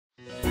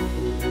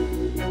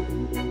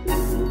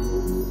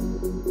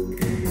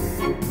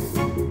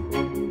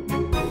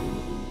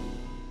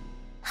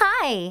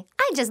Hi!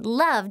 I just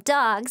love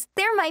dogs.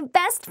 They're my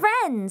best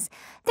friends.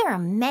 There are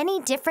many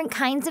different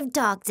kinds of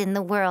dogs in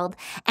the world,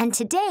 and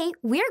today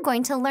we're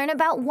going to learn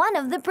about one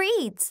of the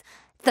breeds,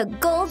 the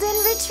Golden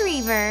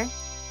Retriever.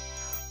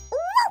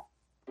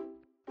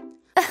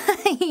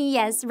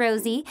 Yes,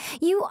 Rosie,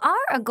 you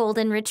are a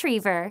Golden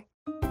Retriever.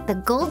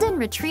 The Golden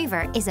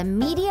Retriever is a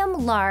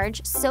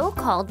medium-large,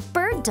 so-called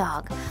bird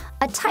dog,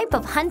 a type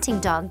of hunting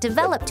dog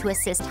developed to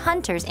assist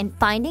hunters in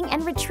finding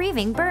and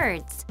retrieving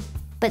birds.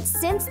 But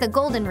since the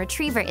Golden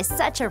Retriever is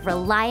such a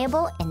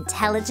reliable,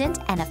 intelligent,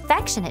 and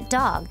affectionate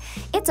dog,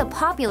 it's a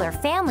popular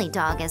family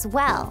dog as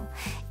well.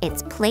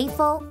 It's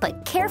playful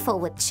but careful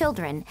with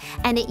children,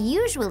 and it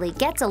usually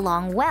gets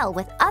along well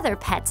with other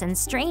pets and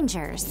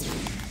strangers.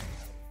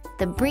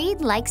 The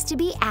breed likes to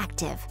be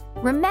active.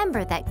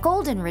 Remember that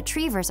Golden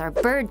Retrievers are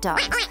bird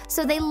dogs,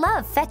 so they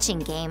love fetching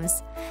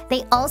games.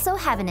 They also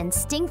have an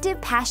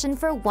instinctive passion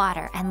for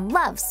water and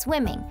love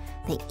swimming.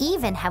 They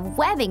even have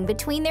webbing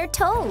between their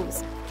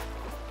toes.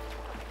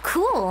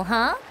 Cool,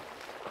 huh?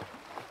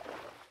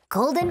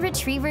 Golden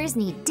Retrievers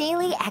need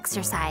daily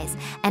exercise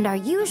and are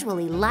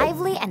usually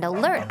lively and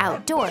alert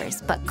outdoors,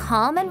 but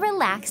calm and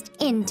relaxed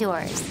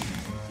indoors.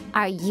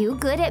 Are you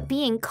good at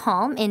being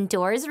calm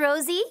indoors,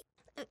 Rosie?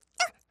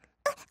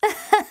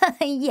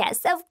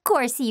 Yes, of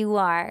course you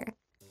are.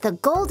 The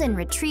Golden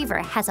Retriever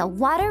has a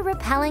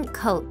water-repellent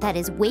coat that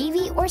is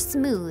wavy or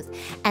smooth,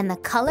 and the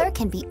color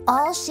can be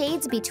all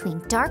shades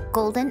between dark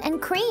golden and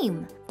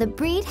cream. The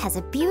breed has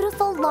a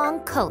beautiful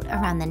long coat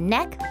around the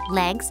neck,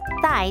 legs,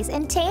 thighs,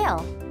 and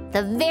tail.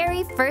 The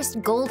very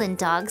first golden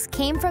dogs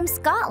came from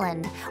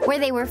Scotland, where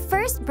they were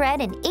first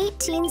bred in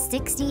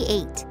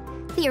 1868.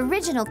 The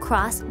original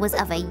cross was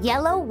of a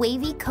yellow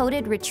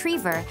wavy-coated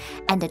retriever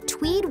and a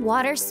tweed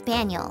water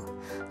spaniel.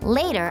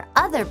 Later,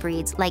 other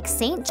breeds like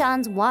St.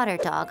 John's Water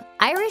Dog,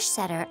 Irish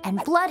Setter,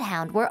 and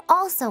Bloodhound were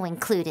also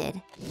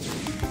included.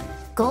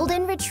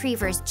 Golden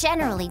Retrievers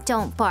generally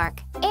don't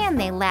bark, and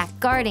they lack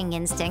guarding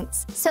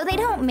instincts, so they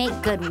don't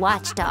make good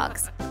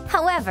watchdogs.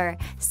 However,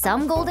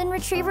 some Golden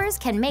Retrievers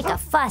can make a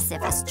fuss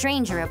if a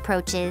stranger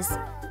approaches.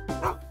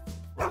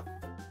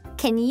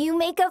 Can you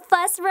make a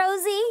fuss,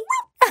 Rosie?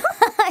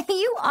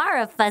 You are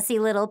a fussy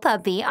little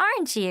puppy,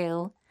 aren't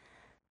you?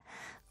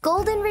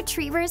 Golden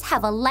Retrievers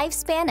have a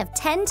lifespan of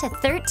 10 to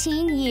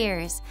 13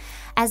 years.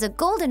 As a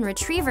Golden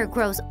Retriever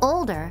grows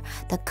older,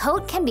 the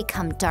coat can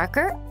become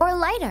darker or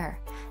lighter.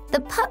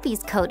 The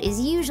puppy's coat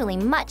is usually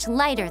much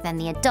lighter than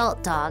the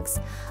adult dog's.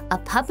 A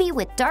puppy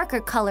with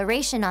darker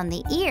coloration on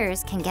the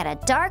ears can get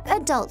a dark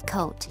adult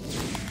coat.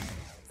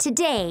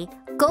 Today,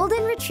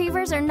 Golden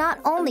Retrievers are not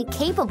only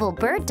capable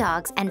bird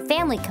dogs and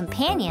family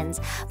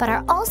companions, but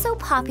are also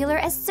popular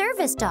as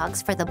service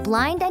dogs for the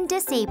blind and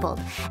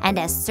disabled, and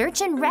as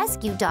search and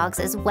rescue dogs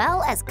as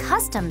well as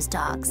customs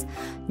dogs.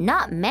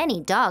 Not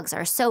many dogs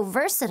are so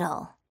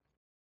versatile.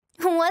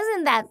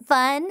 Wasn't that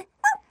fun?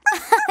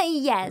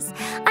 Yes,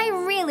 I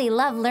really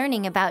love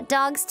learning about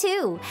dogs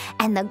too,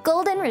 and the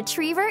Golden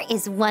Retriever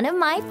is one of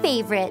my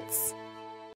favorites.